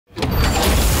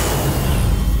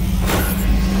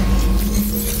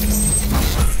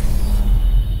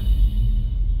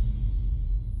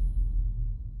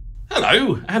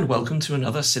Hello, and welcome to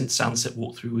another synth soundset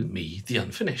walkthrough with me, The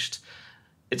Unfinished.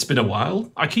 It's been a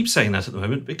while. I keep saying that at the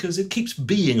moment because it keeps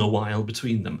being a while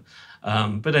between them.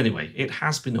 But anyway, it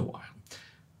has been a while.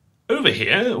 Over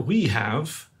here, we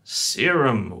have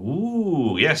Serum.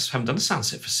 Ooh, yes, haven't done a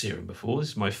soundset for Serum before.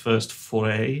 This is my first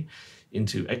foray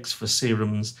into X for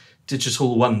Serum's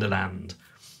digital wonderland.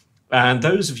 And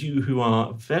those of you who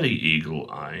are very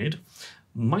eagle-eyed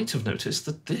might have noticed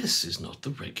that this is not the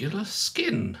regular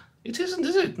skin. It isn't,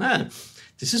 is it? No.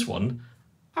 This is one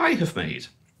I have made.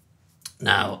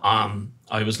 Now,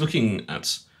 I was looking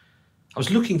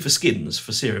for skins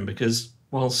for Serum because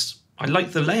whilst I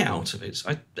like the layout of it,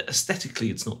 aesthetically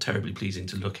it's not terribly pleasing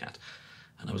to look at.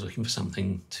 And I was looking for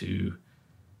something to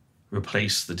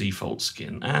replace the default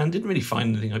skin and didn't really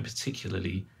find anything I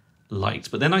particularly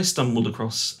liked. But then I stumbled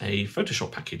across a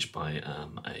Photoshop package by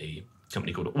a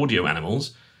company called Audio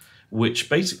Animals,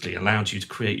 which basically allowed you to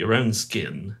create your own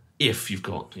skin if you've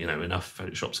got, enough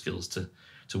Photoshop skills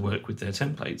to work with their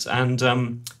templates. And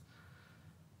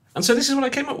so this is what I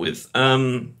came up with.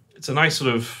 It's a nice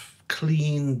sort of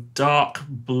clean, dark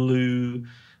blue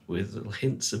with little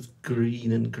hints of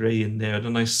green and grey in there, and a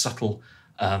nice subtle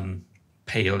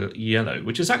pale yellow,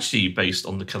 which is actually based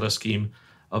on the colour scheme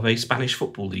of a Spanish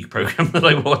Football League programme that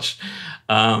I watch.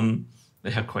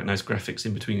 They have quite nice graphics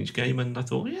in between each game, and I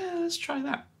thought, yeah, let's try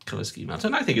that colour scheme out.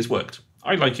 And I think it's worked.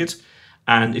 I like it.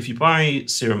 And if you buy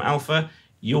Serum Alpha,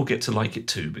 you'll get to like it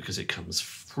too, because it comes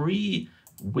free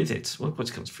with it. Well, of course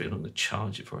it comes free. I'm not going to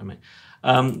charge it for it, mate.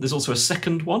 There's also a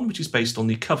second one, which is based on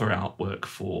the cover artwork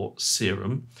for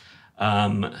Serum.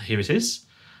 Here it is.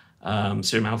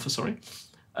 Serum Alpha, sorry.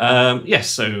 Yes,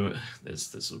 so there's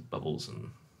sort of bubbles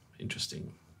and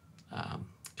interesting, can't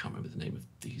remember the name of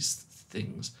these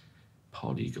things,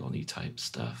 polygon-y type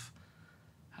stuff.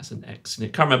 Has an X in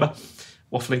it, can't remember,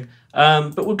 waffling.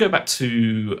 But we'll go back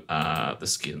to the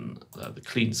skin, the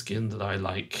clean skin that I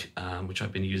like, which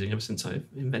I've been using ever since I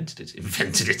invented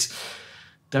it.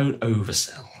 Don't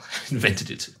oversell.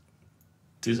 Invented it,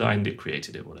 designed it,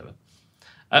 created it, whatever.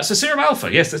 So Serum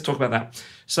Alpha, yes, let's talk about that.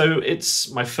 So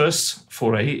it's my first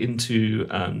foray into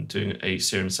doing a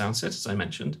Serum soundset, as I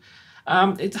mentioned.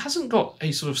 It hasn't got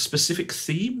a sort of specific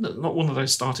theme, not one that I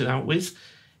started out with.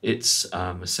 It's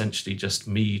essentially just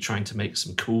me trying to make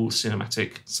some cool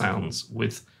cinematic sounds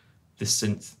with this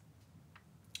synth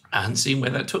and seeing where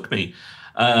that took me.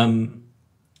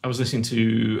 I was listening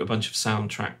to a bunch of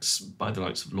soundtracks by the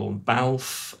likes of Lorne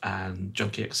Balfe and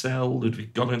Junkie XL,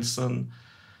 Ludwig Göransson,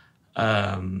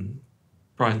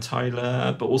 Brian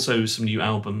Tyler, but also some new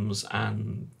albums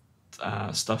and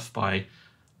stuff by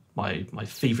my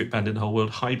favourite band in the whole world,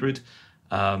 Hybrid,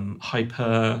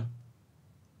 Hyper,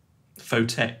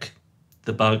 Photech,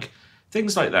 The Bug,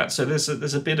 things like that. So there's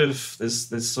a bit of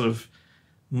there's sort of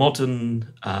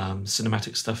modern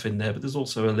cinematic stuff in there, but there's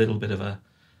also a little bit of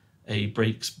a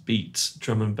breaks beat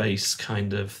drum and bass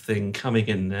kind of thing coming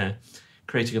in there,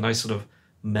 creating a nice sort of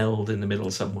meld in the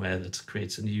middle somewhere that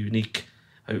creates a unique,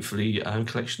 hopefully,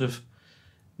 collection of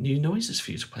new noises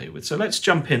for you to play with. So let's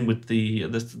jump in with the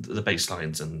bass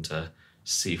lines and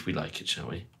see if we like it, shall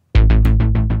we?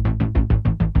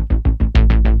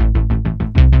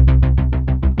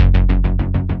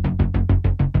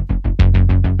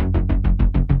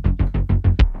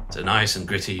 So nice and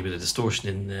gritty, bit of distortion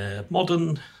in there,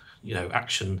 modern,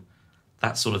 action,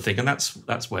 that sort of thing, and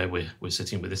that's where we're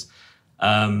sitting with this.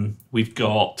 We've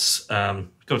got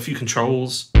a few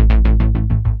controls,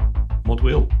 mod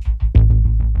wheel,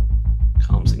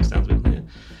 calms things down a bit there,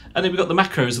 and then we've got the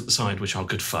macros at the side, which are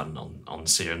good fun on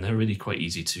Serum. They're really quite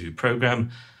easy to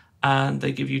program, and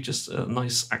they give you just a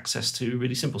nice access to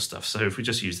really simple stuff. So if we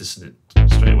just use this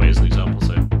straight away as an example,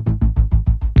 so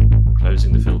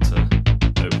closing the filter,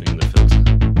 opening the filter.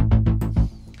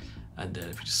 And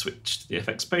if we just switch to the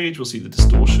FX page, we'll see the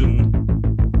distortion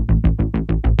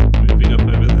moving up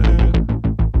over there.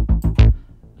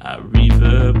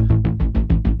 Reverb.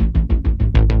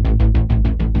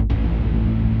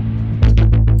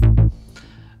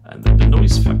 And then the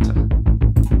noise factor.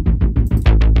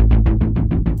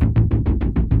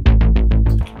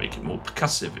 So you can make it more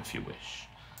percussive if you wish.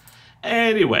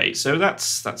 Anyway, so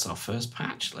that's our first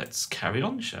patch. Let's carry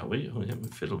on, shall we? Oh, yeah, we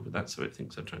fiddled with that, so it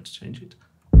thinks I'm trying to change it.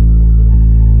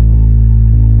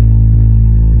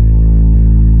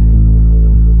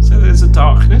 So there's a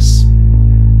darkness,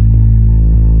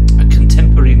 a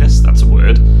contemporariness, that's a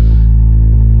word,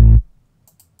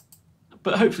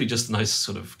 but hopefully just a nice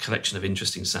sort of collection of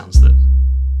interesting sounds that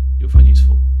you'll find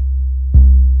useful.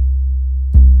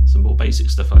 Some more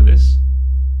basic stuff like this.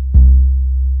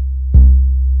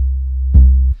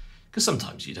 Because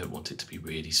sometimes you don't want it to be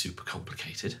really super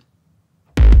complicated.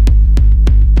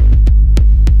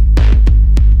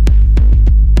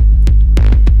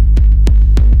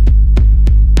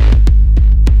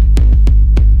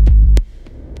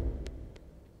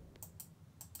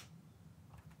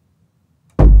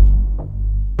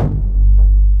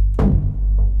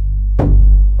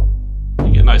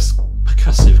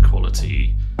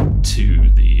 quality to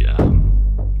the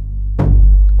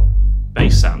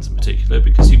bass sounds in particular,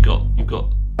 because you've got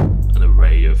an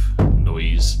array of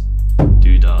noise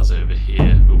doodahs over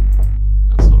here. Ooh,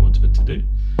 that's what I wanted it to do.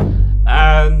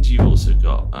 And you've also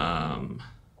got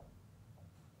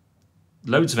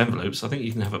loads of envelopes. I think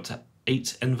you can have up to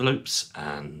 8 envelopes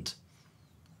and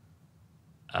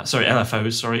sorry,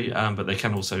 LFOs, sorry, but they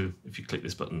can also, if you click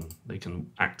this button, they can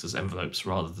act as envelopes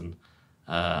rather than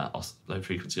low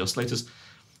frequency oscillators,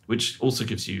 which also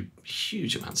gives you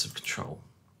huge amounts of control.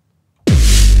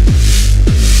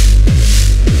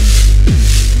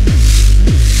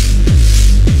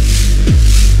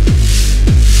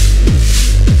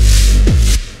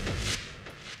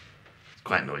 It's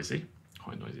quite noisy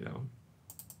that one.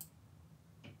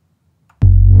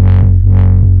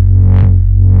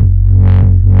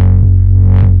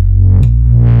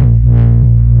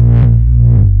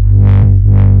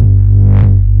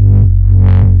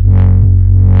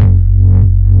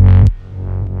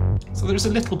 So there's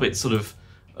a little bit sort of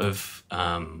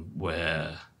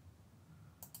where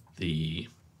the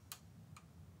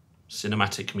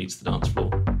cinematic meets the dance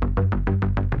floor.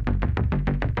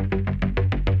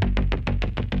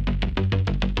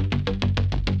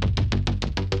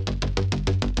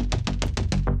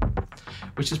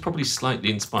 Which is probably slightly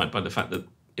inspired by the fact that,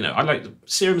 you know, I like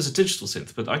Serum as a digital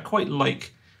synth, but I quite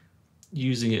like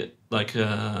using it like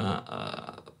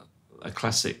a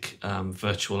classic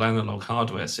virtual analog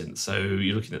hardware synth. So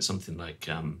you're looking at something like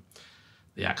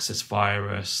the Access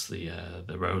Virus, the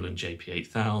Roland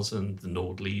JP8000, the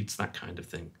Nord Leads, that kind of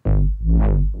thing.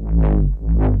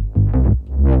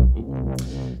 Ooh.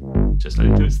 Just let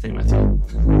it do its thing, Matthew.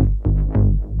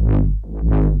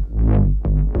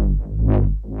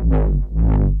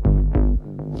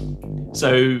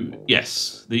 So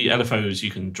yes, the LFOs, you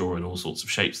can draw in all sorts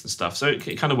of shapes and stuff. So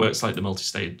it kind of works like the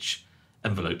multi-stage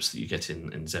envelopes that you get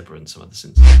in Zebra and some other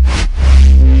synths.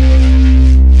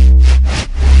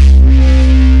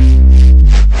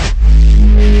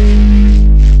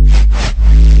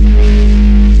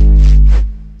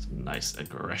 Some nice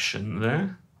aggression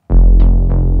there.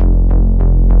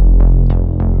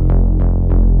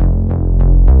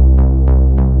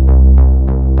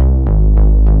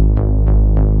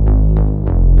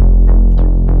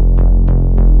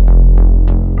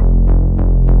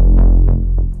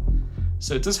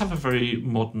 So it does have a very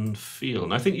modern feel,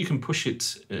 and I think you can push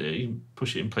it in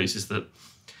places that,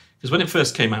 because when it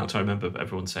first came out, I remember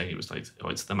everyone saying it was like, oh,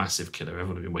 it's the Massive killer.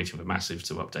 Everyone had been waiting for Massive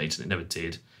to update, and it never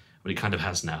did. But it kind of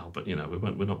has now. But you know,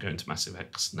 we're not going to Massive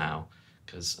X now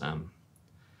because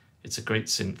it's a great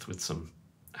synth with some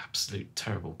absolute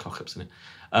terrible cock-ups in it.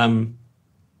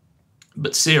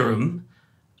 But Serum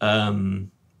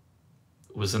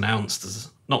was announced as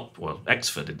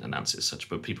Xfer didn't announce it as such,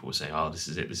 but people were saying, oh, this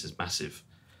is it, this is Massive.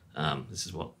 This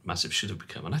is what Massive should have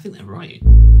become, and I think they're right.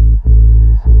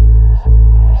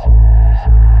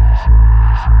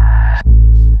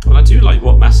 Well, I do like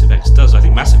what Massive X does. I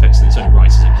think Massive X in its own right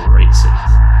is a great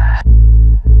synth.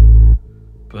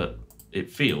 But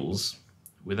it feels,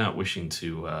 without wishing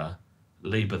to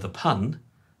labour the pun,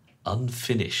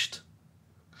 unfinished.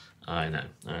 I know.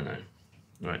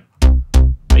 Right.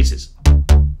 Basses.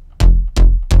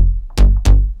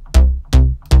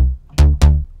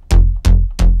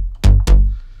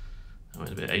 I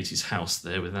went a bit 80s house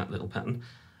there with that little pattern.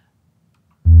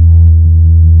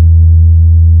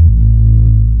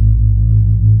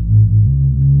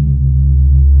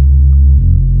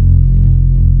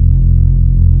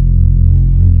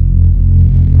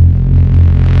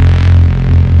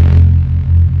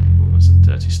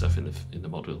 In the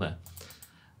module there.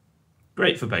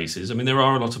 Great for basses. I mean, there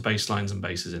are a lot of bass lines and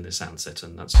basses in this sound set,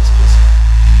 and that's just because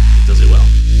it does it well.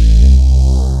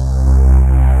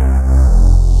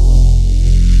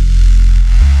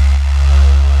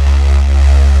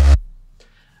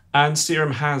 And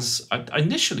Serum has,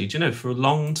 initially, do you know, for a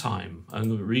long time,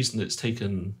 and the reason it's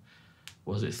taken,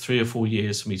 was it 3 or 4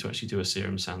 years for me to actually do a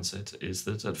Serum sound set, is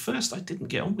that at first I didn't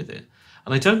get on with it.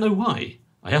 And I don't know why.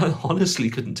 I honestly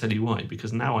couldn't tell you why,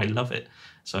 because now I love it.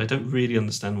 So I don't really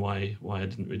understand why I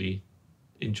didn't really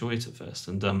enjoy it at first.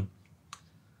 And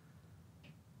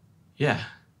yeah,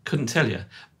 couldn't tell you.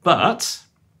 But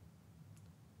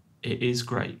it is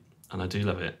great, and I do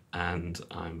love it. And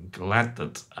I'm glad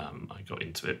that I got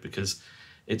into it, because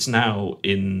it's now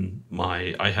in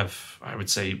my, I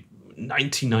would say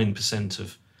 99%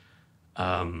 of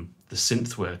the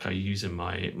synth work I use in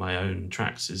my own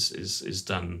tracks is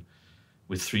done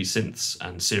with 3 synths,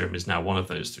 and Serum is now one of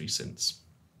those 3 synths.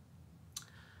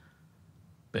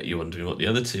 Bet you're wondering what the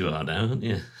other 2 are now, aren't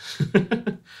you?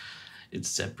 It's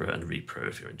Zebra and Repro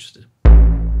if you're interested.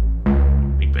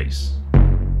 Big big bass.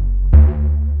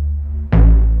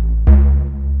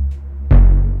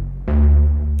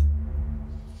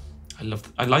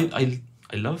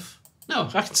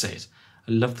 I can say it.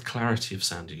 I love the clarity of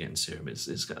sound you get in Serum.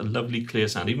 It's got a lovely, clear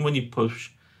sound. Even when you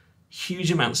push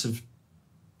huge amounts of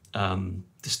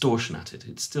distortion at it,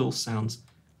 it still sounds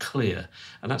clear.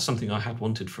 And that's something I had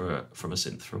wanted from a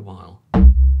synth for a while.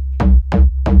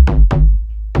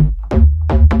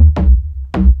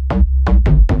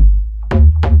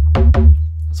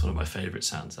 That's one of my favourite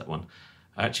sounds, that one.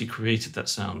 I actually created that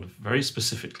sound very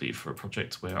specifically for a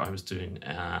project where I was doing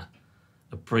a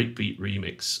breakbeat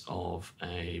remix of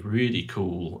a really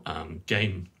cool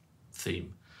game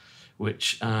theme,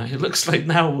 which it looks like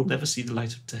now will never see the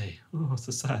light of day. Oh,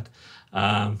 so sad.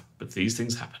 But these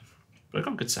things happen. But I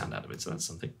got good sound out of it, so that's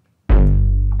something.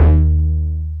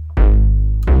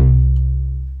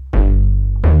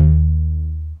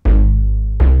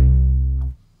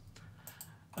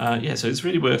 Yeah, so it's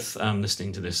really worth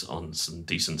listening to this on some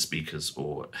decent speakers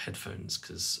or headphones,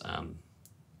 because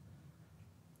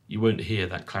you won't hear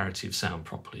that clarity of sound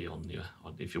properly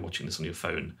if you're watching this on your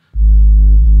phone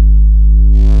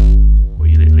or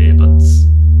your little earbuds,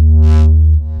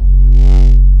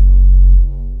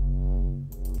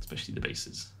 especially the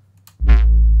basses.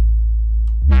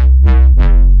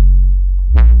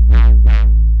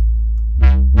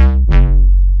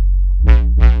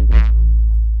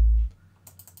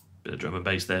 Bit of drum and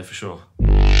bass there for sure.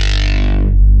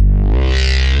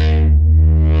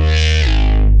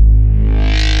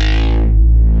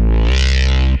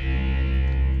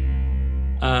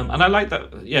 And I like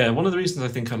that. Yeah, one of the reasons I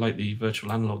think I like the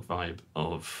virtual analog vibe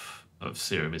of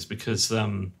Serum is because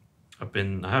I have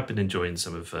been enjoying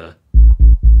some of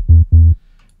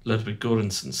Ludwig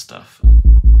Göransson's stuff.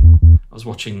 I was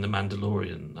watching The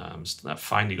Mandalorian. I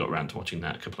finally got around to watching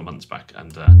that a couple of months back,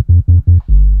 and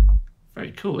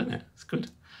very cool, isn't it? It's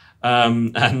good.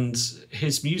 And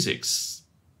his music's,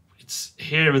 it's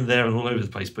here and there and all over the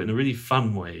place, but in a really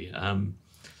fun way.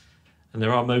 And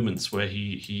there are moments where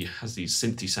he has these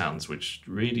synthy sounds which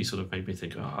really sort of made me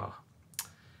think,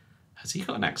 has he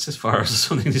got an access virus or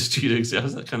something in the studio? It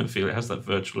has that kind of feel. It has that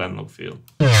virtual analog feel.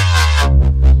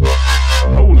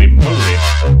 Holy moly.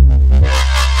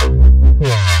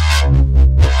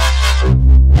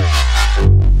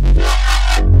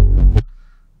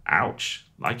 Ouch.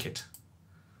 Like it.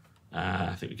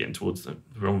 I think we're getting towards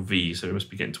we're on V, so we must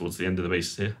be getting towards the end of the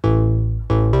basses here.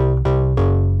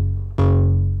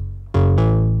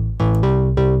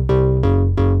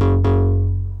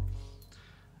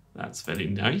 That's very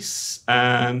nice.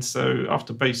 And so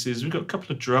after basses, we've got a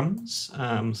couple of drums,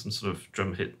 some sort of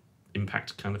drum hit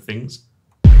impact kind of things.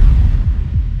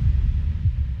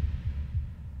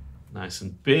 Nice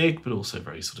and big, but also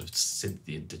very sort of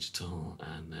synthy and digital.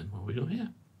 And then what have we got here?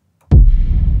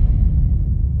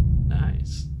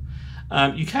 Nice.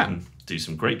 You can do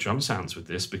some great drum sounds with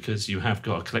this because you have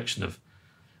got a collection of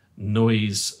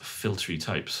noise filtery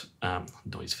types,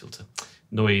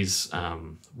 noise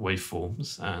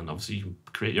waveforms, and obviously you can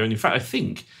create your own. In fact, I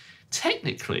think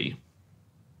technically,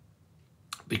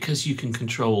 because you can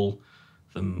control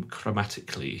them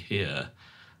chromatically here,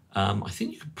 I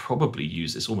think you could probably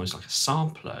use this almost like a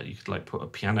sampler. You could like put a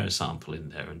piano sample in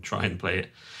there and try and play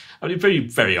it. I mean, very,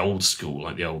 very old school,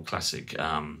 like the old classic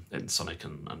Sonic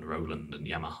and Roland and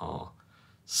Yamaha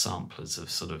samplers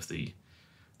of sort of the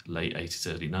late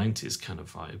 80s, early 90s kind of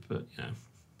vibe. But, you know,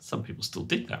 some people still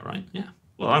dig that, right? Yeah.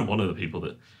 Well, I'm one of the people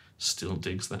that still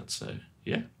digs that, so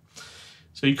yeah.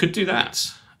 So you could do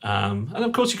that. And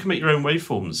of course you can make your own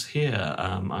waveforms here.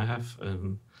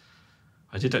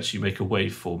 I did actually make a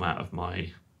waveform out of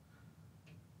my,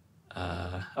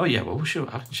 oh yeah, well, sure,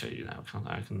 I can show you now, can't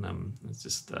I? I can, it's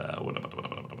just,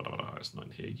 it's not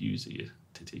in here, user you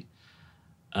titty.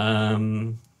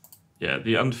 Yeah,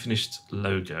 the unfinished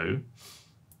logo.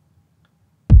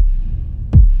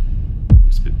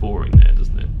 It's a bit boring there,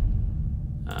 doesn't it?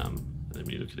 Let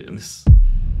me look at it, and this,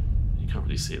 you can't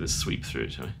really see it, let's sweep through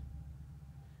it, shall we?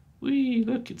 Whee,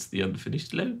 look, it's the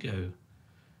unfinished logo.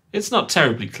 It's not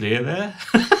terribly clear there.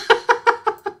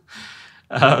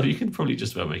 You can probably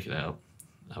just about make it out.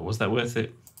 Was that worth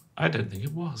it? I don't think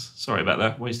it was. Sorry about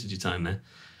that, wasted your time there.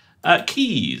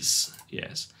 Keys,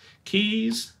 yes.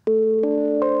 Keys.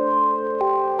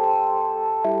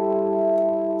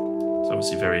 It's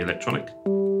obviously very electronic.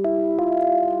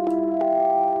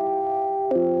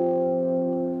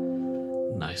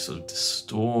 Nice sort of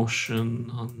distortion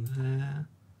on there.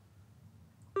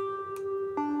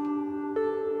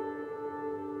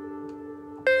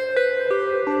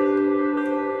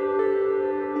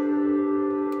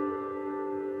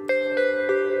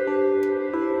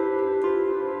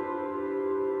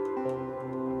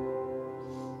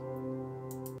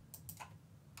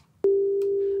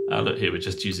 Look here, we're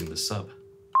just using the sub.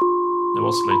 No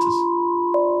oscillators.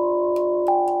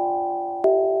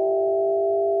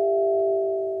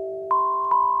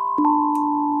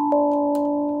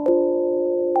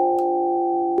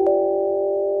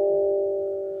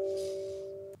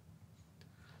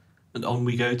 And on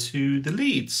we go to the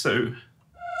leads. So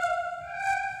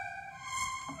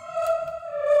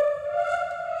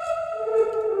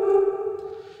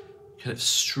kind of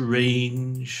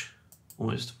strange,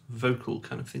 almost vocal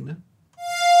kind of thing there.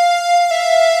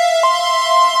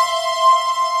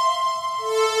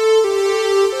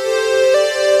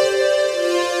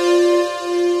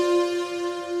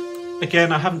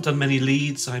 Again, I haven't done many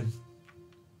leads. I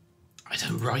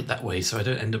don't write that way, so I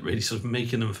don't end up really sort of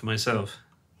making them for myself.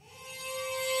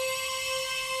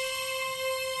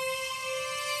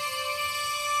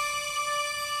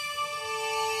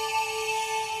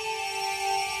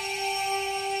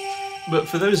 But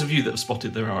for those of you that have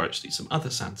spotted, there are actually some other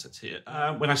soundsets here.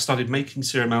 When I started making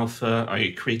Serum Alpha,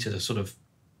 I created a sort of...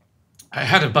 I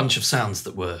had a bunch of sounds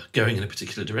that were going in a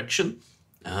particular direction.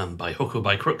 By hook or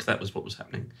by crook, that was what was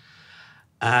happening.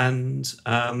 And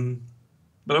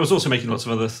but I was also making lots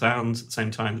of other sounds at the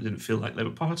same time that didn't feel like they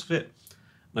were part of it.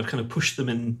 And I've kind of pushed them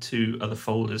into other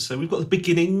folders. So we've got the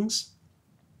beginnings.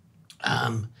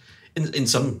 In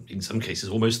some cases,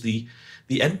 almost the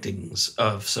endings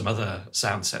of some other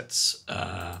sound sets.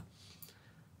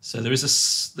 So there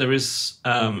is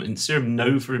in Serum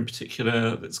Nova in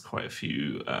particular, there's quite a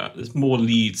few. There's more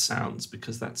lead sounds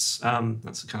because that's a kind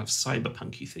of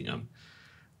cyberpunky thing I'm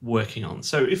working on.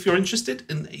 So if you're interested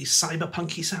in a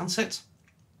cyberpunky sound set,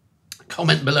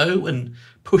 comment below and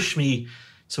push me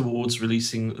towards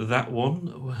releasing that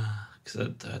one,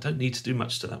 because I don't need to do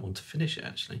much to that one to finish it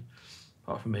actually,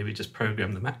 apart from maybe just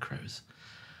program the macros.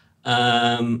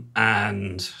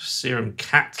 And Serum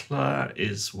Catler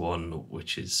is one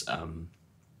which is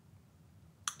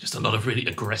just a lot of really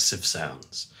aggressive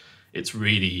sounds. It's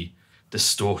really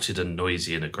distorted and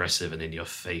noisy and aggressive and in your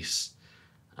face.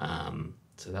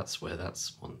 So that's where that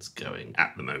one's going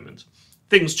at the moment.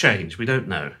 Things change, we don't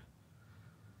know.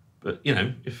 But, you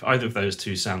know, if either of those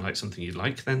two sound like something you'd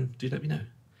like, then do let me know.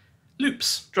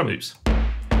 Loops, drum loops.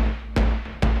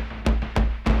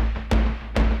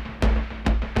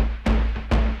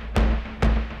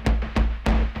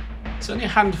 It's only a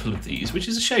handful of these, which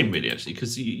is a shame really actually,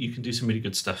 because you can do some really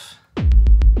good stuff.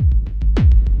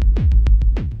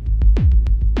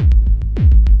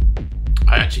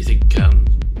 I actually think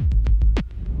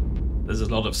there's a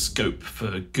lot of scope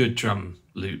for good drum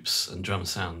loops and drum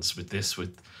sounds with this.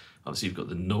 With obviously you've got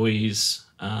the noise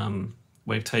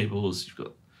wavetables, you've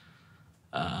got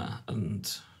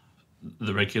and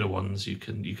the regular ones. You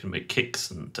can make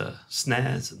kicks and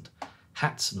snares and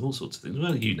hats and all sorts of things.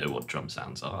 Well, you know what drum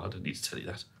sounds are. I don't need to tell you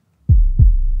that.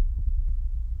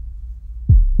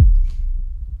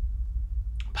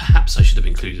 Perhaps I should have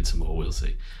included some more. We'll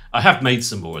see. I have made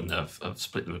some more and I've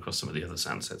split them across some of the other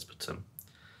sound sets, but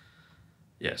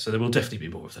yeah, so there will definitely be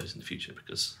more of those in the future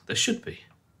because there should be.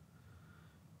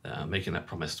 I'm making that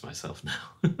promise to myself now.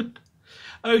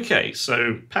 Okay,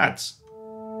 so pads.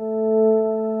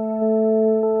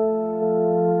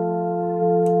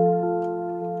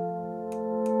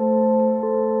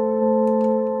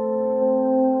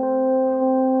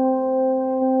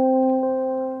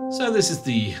 So this is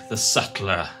the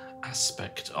subtler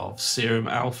aspect of Serum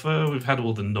Alpha. We've had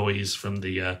all the noise from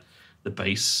the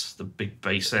bass, the big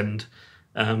bass end.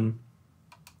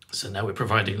 So now we're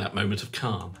providing that moment of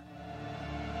calm.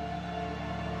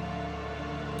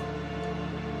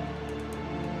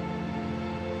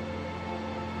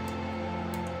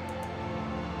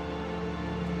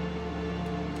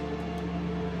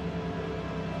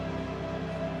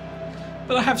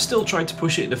 But I have still tried to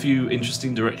push it in a few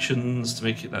interesting directions to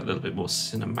make it that little bit more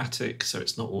cinematic, so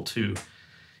it's not all too,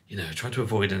 you know, try to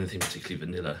avoid anything particularly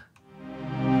vanilla.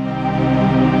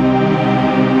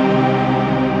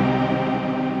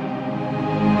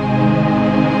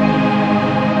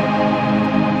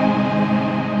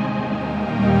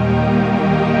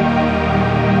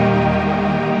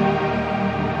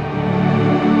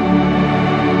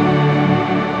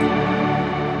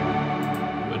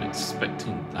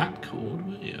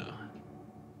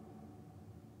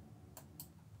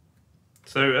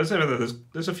 So as ever,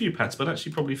 there's a few pads, but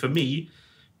actually probably for me,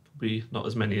 probably not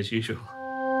as many as usual.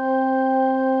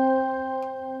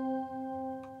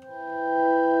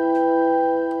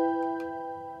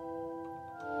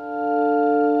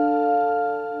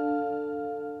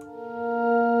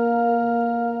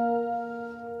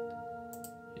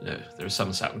 You know, there are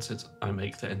some sound sets I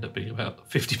make that end up being about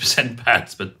 50%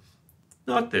 pads, but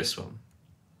not this one.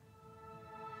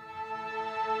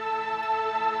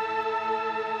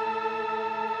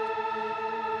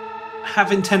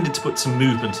 have intended to put some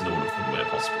movement in all of them where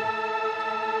possible.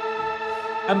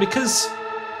 And because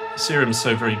Serum's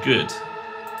so very good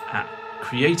at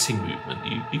creating movement,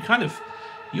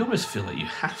 you almost feel like you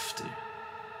have to.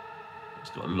 It's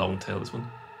got a long tail, this one.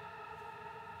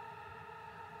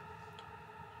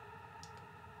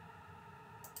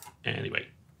 Anyway.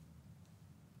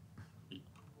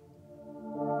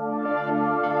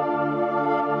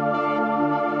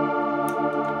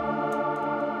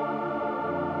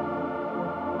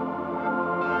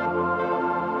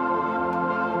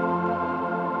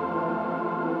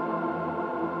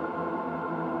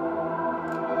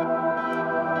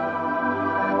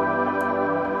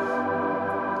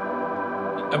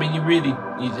 I mean, you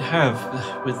have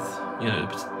with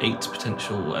 8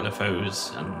 potential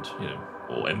LFOs and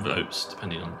or envelopes,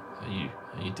 depending on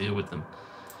how you deal with them.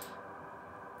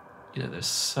 There's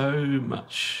so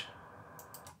much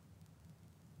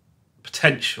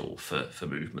potential for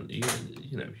movement.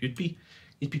 You'd be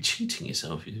cheating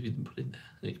yourself if you didn't put in there.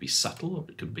 And it could be subtle, or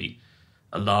it could be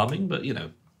alarming, but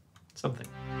something.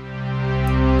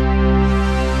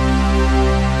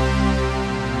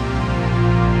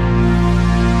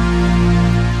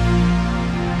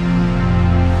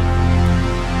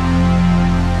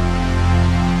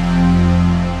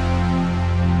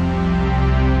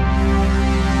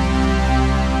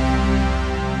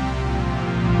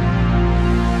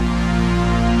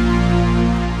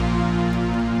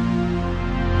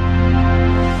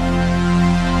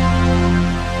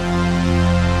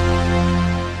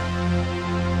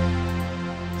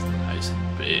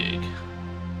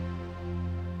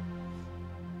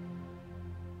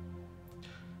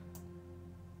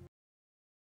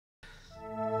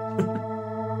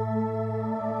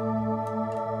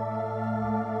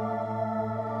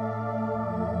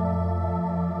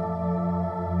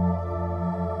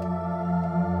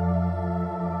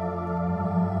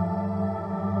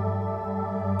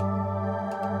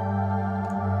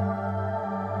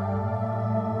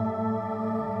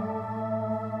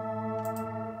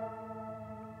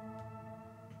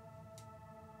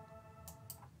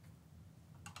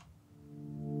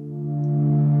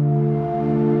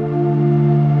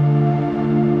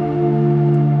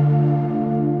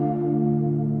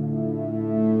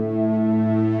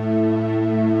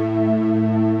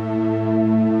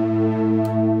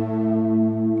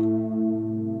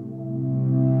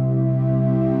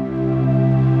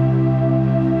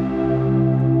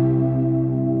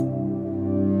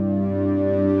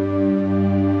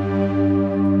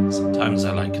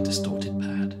 I like a distorted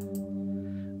pad.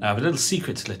 Now, I have a little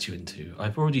secret to let you into.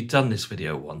 I've already done this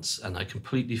video once and I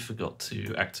completely forgot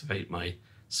to activate my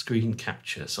screen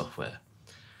capture software.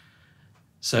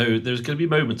 So there's going to be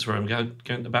moments where I'm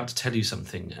about to tell you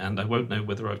something and I won't know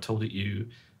whether I've told it you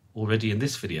already in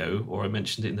this video or I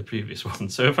mentioned it in the previous one.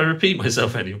 So if I repeat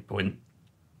myself at any point,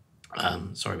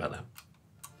 sorry about that.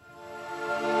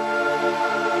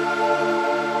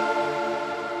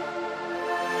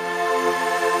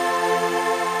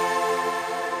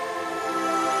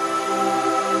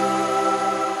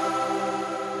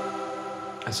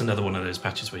 That's another one of those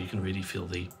patches where you can really feel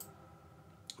the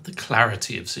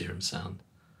clarity of Serum sound.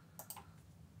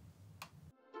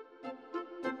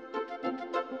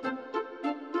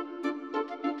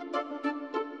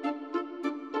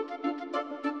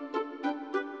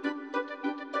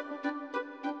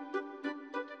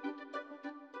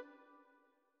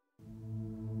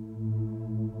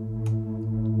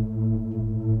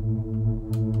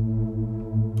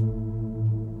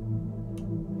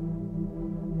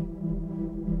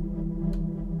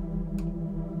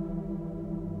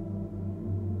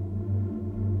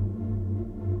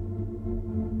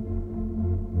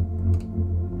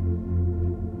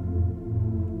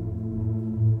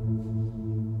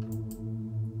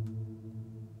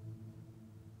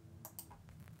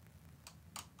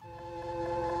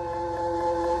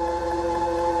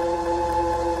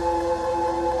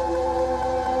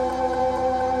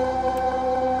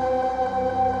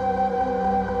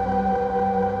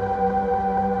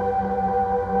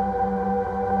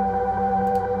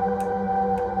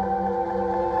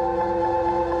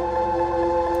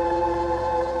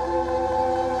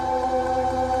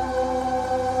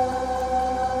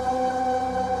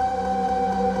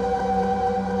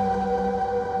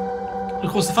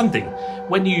 Of course, the fun thing,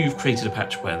 when you've created a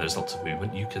patch where there's lots of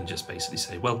movement, you can just basically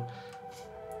say, well,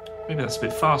 maybe that's a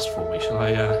bit fast for me. Shall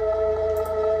I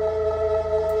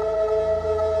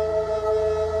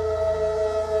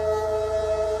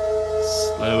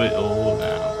slow it all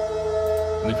down?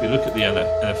 And if we look at the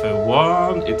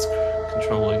LFO1, it's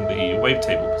controlling the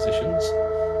wavetable positions.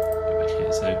 Go back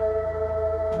here, so you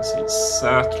can see it's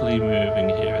subtly moving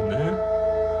here and there.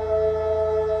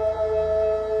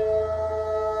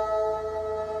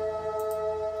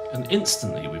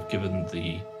 instantly we've given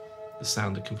the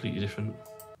sound a completely different,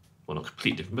 well, not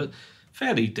completely different, but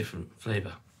fairly different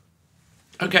flavour.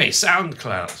 Okay,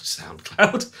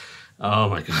 SoundCloud. Oh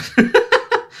my god.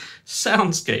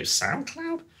 Soundscape,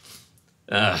 SoundCloud?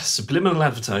 Subliminal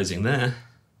advertising there.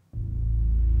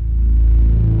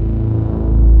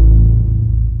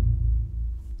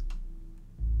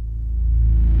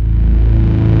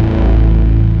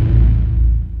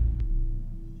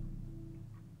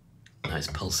 Nice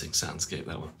pulsing soundscape,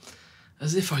 that one.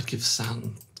 As if I'd give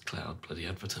SoundCloud bloody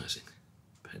advertising.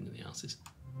 Pain in the arses.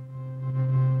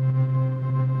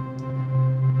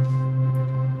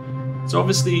 So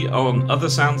obviously on other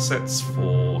sound sets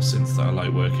for synths that I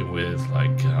like working with,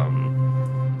 like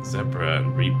Zebra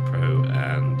and Repro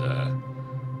and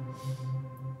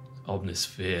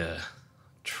Omnisphere,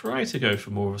 try to go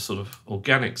for more of a sort of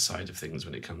organic side of things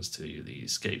when it comes to the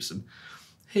escapes. And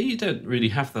here you don't really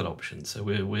have that option, so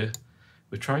we're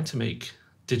trying to make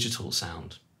digital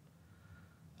sound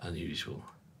unusual,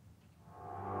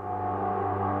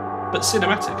 but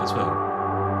cinematic as well.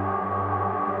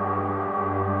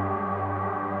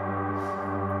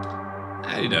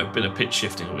 You know, a bit of pitch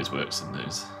shifting always works in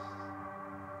those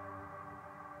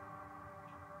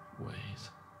ways.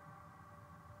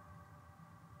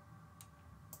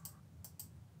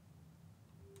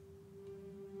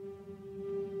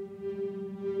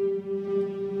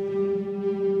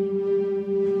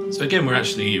 So again, we're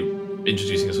actually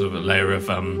introducing a sort of a layer of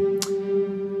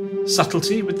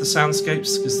subtlety with the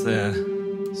soundscapes, because they're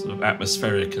sort of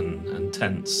atmospheric and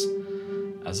tense,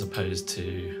 as opposed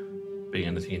to being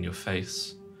anything in your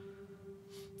face.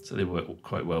 So they work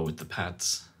quite well with the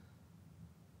pads.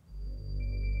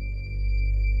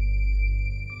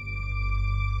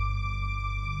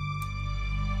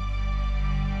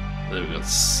 There we've got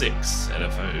 6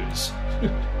 LFOs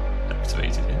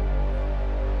activated here.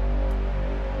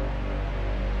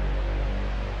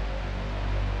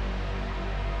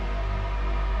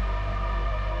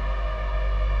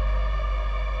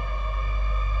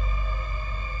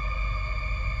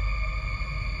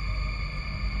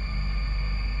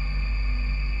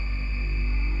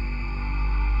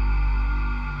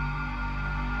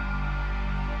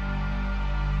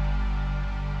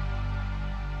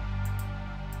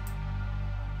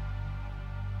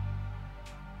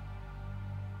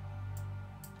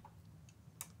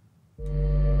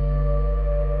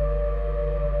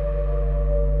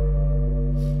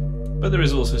 But there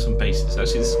is also some basses.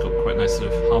 Actually, this has got quite a nice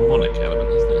sort of harmonic element,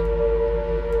 hasn't it?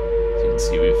 As you can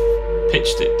see, we've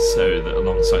pitched it so that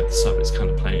alongside the sub, it's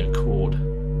kind of playing a chord.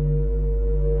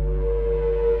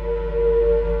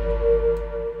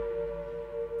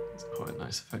 It's quite a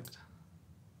nice effect.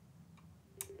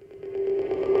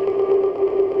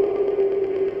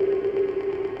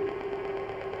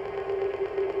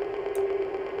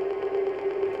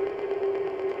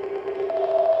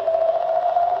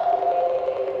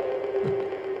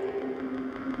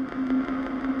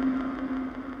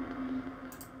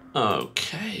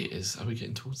 Okay, are we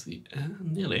getting towards the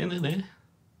end? Nearly there.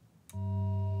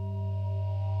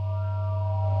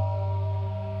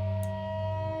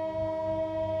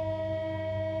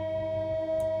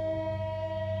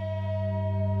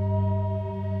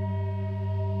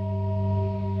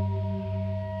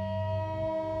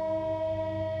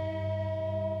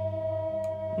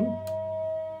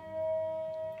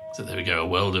 So there we go, a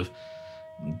world of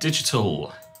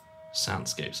digital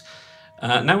soundscapes.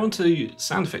 Now on to the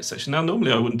sound effects section. Now,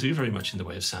 normally I wouldn't do very much in the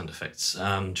way of sound effects.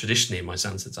 Traditionally in my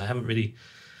sound sets, I haven't really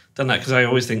done that because I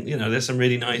always think, you know, there's some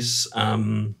really nice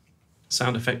sound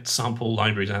effect sample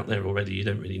libraries out there already. You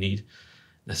don't really need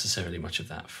necessarily much of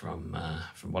that from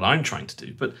what I'm trying to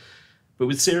do. But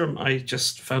with Serum, I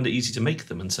just found it easy to make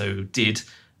them, and so did.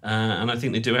 And I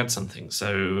think they do add something.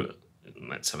 So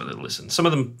let's have a little listen. Some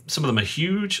of them are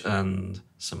huge, and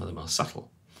some of them are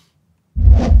subtle.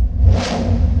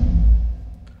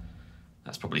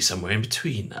 That's probably somewhere in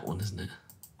between that one, isn't it?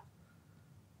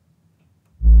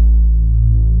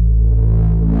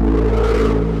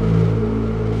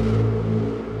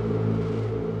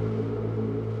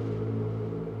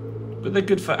 But they're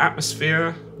good for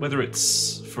atmosphere, whether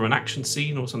it's for an action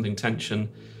scene or something tension.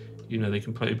 You know, they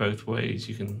can play both ways.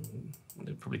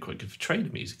 They're probably quite good for trailer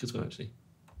music as well, actually.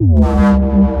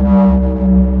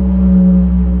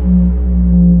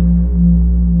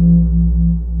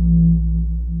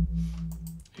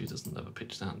 Who doesn't love a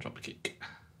pitch down drop kick?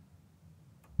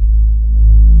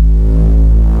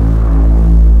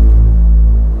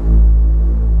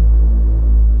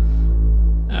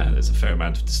 There's a fair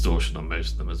amount of distortion on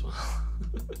most of them as well.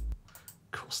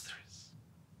 Of course there is.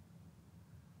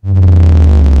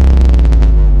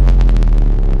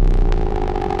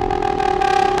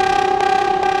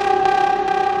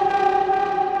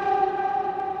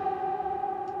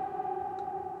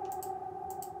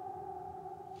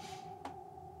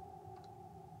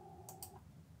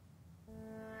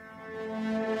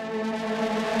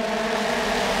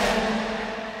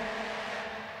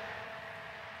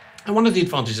 And one of the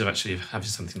advantages of actually having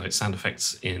something like sound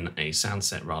effects in a sound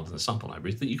set rather than a sample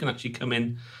library is that you can actually come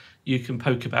in, you can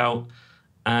poke about,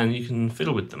 and you can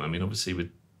fiddle with them. I mean, obviously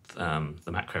with the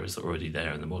macros that are already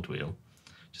there in the mod wheel,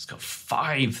 just got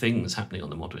 5 things happening on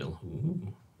the mod wheel.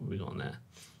 Ooh, what have we got on there?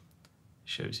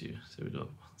 Shows you. So we've got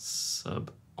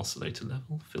sub oscillator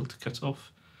level, filter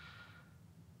cutoff,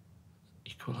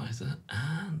 equalizer,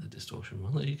 and the distortion.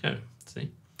 Well, there you go.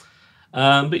 See?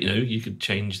 But you know, you could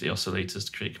change the oscillators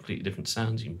to create completely different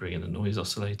sounds. You can bring in a noise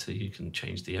oscillator. You can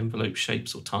change the envelope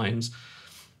shapes or times,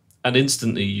 and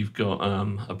instantly you've got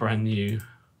a brand new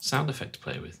sound effect to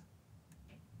play with.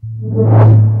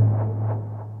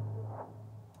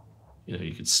 You know,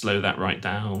 you could slow that right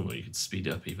down, or you could speed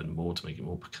it up even more to make it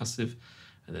more percussive.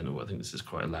 And then, I think this is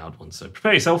quite a loud one, so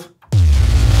prepare yourself.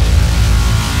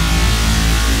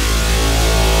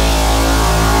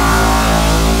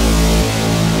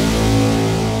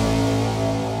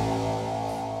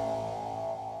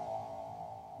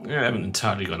 They haven't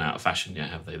entirely gone out of fashion yet,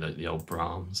 have they? The old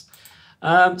Brahms.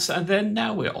 So and then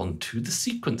now we're on to the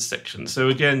sequence section. So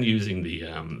again, using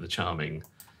the charming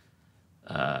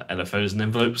LFOs and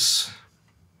envelopes.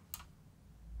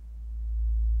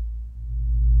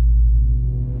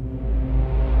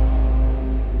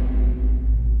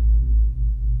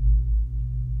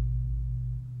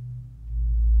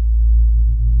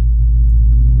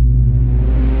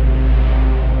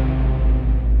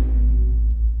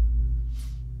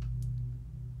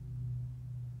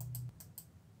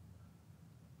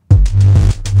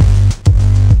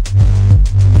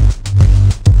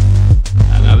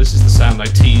 I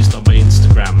teased on my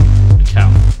Instagram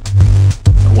account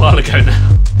a while ago now.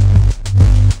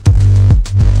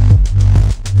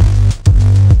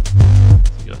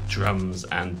 So you got drums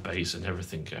and bass and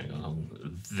everything going along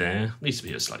there. Needs to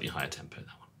be a slightly higher tempo,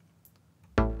 that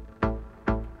one.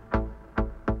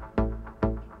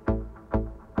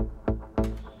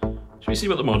 Should we see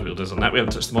what the mod wheel does on that? We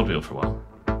haven't touched the mod wheel for a while.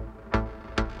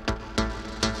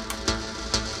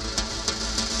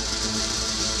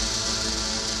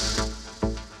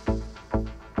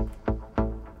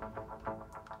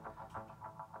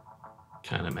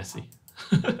 Kind of messy.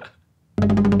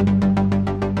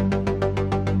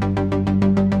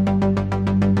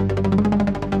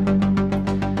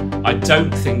 I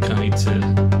don't think I need to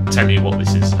tell you what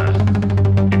this is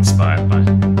inspired by.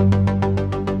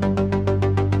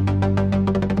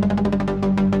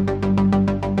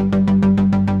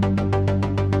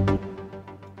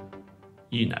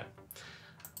 You know.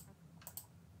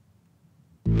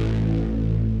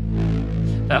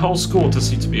 That whole score does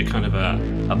seem to be a kind of a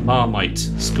Marmite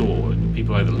score, and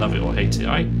people either love it or hate it.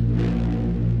 I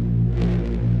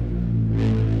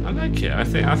like it. I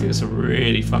think there's some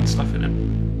really fun stuff in it.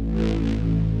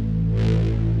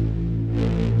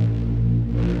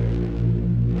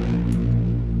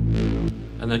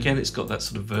 And again, it's got that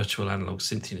sort of virtual analog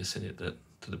synthiness in it that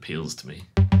appeals to me.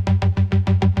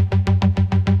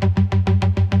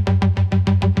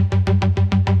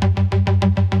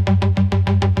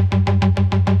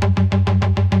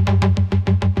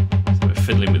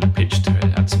 Fiddling with the pitch to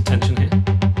add some tension here.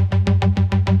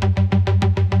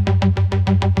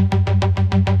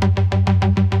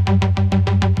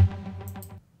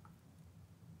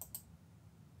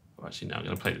 Well, actually, now I'm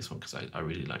going to play this one because I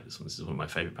really like this one. This is one of my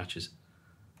favourite patches.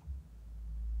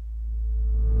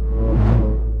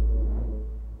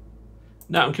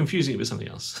 Now I'm confusing it with something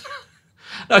else.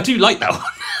 No, I do like that one.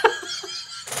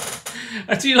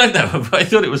 I do like that one, but I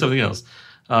thought it was something else.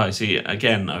 Oh, see,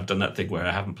 again, I've done that thing where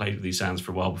I haven't played with these sounds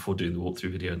for a while before doing the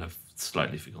walkthrough video, and I've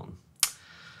slightly forgotten.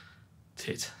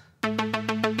 Tit. I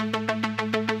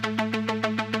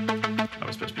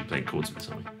was supposed to be playing chords with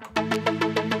something.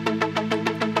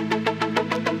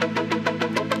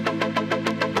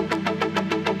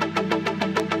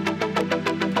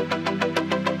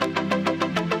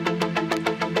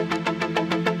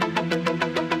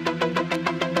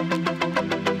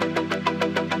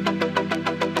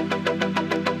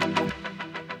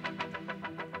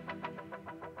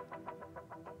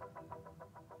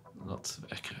 Lots of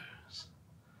echoes.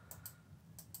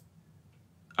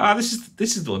 Ah, this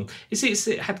is the one. You see,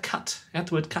 it had cut. It had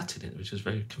the word cut in it, which was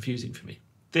very confusing for me.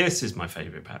 This is my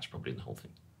favourite patch, probably in the whole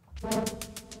thing.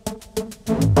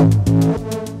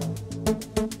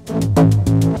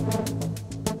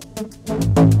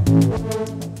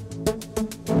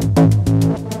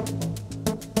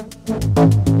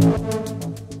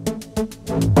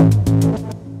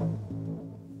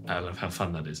 I love how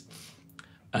fun that is.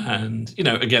 And, you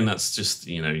know, again, that's just,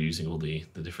 you know, using all the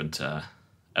different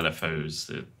LFOs,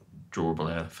 the drawable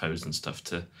LFOs and stuff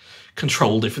to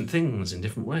control different things in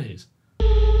different ways.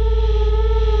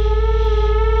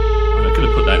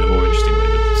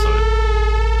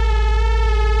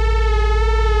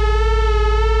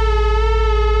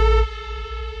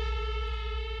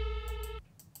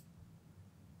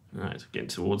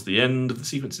 towards the end of the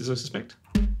sequences, I suspect.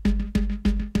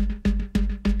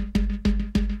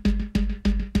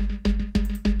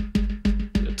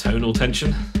 Bit of tonal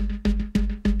tension.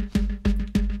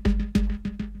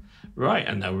 Right,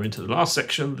 and now we're into the last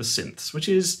section, the synths, which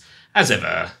is, as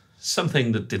ever,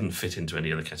 something that didn't fit into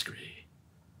any other category.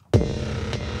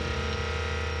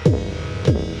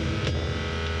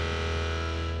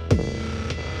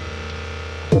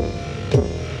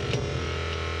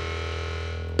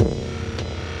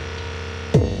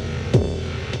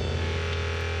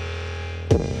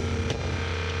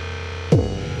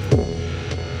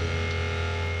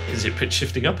 Is it pitch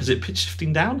shifting up? Is it pitch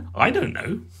shifting down? I don't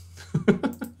know.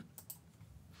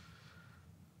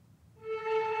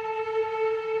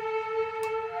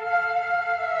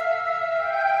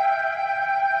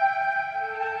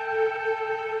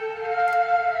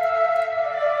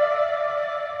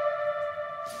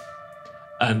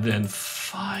 And then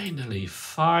finally,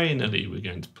 we're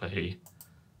going to play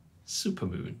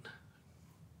Supermoon.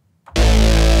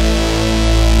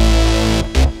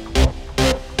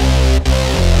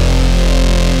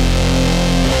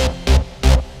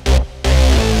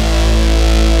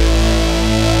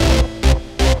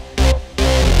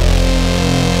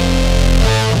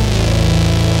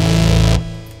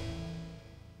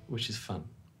 Which is fun.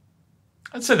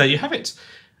 And so there you have it.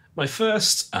 My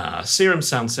first Serum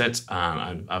soundset,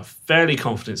 and I'm fairly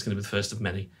confident it's going to be the first of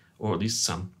many, or at least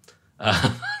some.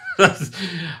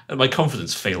 My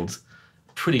confidence failed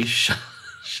pretty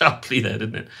sharply there,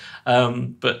 didn't it?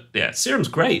 But yeah, Serum's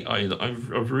great.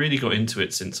 I've really got into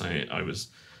it since I was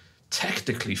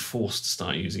technically forced to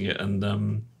start using it,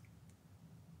 and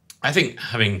I think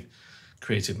having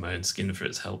created my own skin for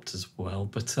it's helped as well.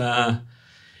 But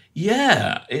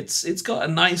yeah, it's got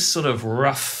a nice sort of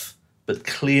rough but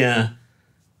clear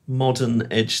modern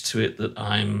edge to it that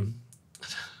I'm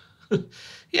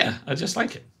yeah, I just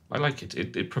like it. I like it.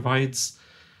 It provides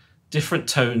different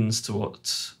tones to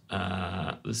what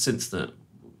the synths that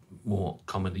more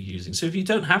commonly using. So if you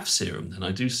don't have Serum, then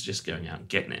I do suggest going out and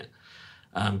getting it,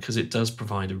 because it does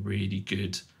provide a really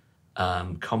good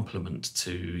complement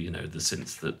to, you know, the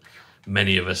synths that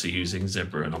many of us are using,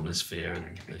 Zebra and Omnisphere,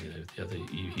 and you know, the other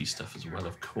UHE stuff as well,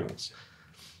 of course.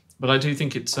 But I do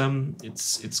think it's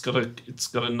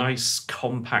got a nice,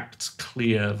 compact,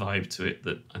 clear vibe to it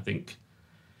that I think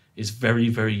is very,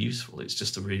 very useful. It's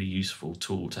just a really useful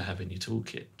tool to have in your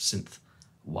toolkit,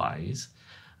 synth-wise.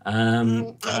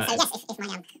 So yes, if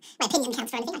my opinion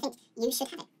counts for anything, I think you should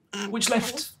have it. Which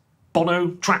left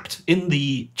Bono trapped in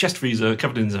the chest freezer,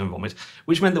 covered in his own vomit,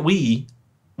 which meant that we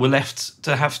were left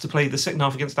to have to play the second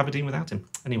half against Aberdeen without him.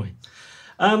 Anyway.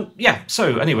 Yeah,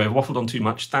 so anyway, I've waffled on too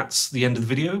much. That's the end of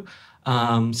the video.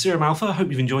 Serum Alpha, hope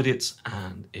you've enjoyed it,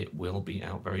 and it will be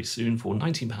out very soon for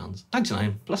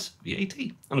 £19.99 plus VAT.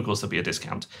 And of course, there'll be a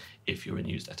discount if you're a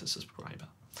newsletter subscriber.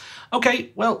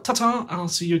 Okay, well, ta-ta, I'll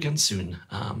see you again soon.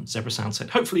 Zebra Soundset,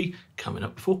 hopefully coming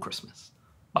up before Christmas.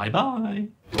 Bye-bye.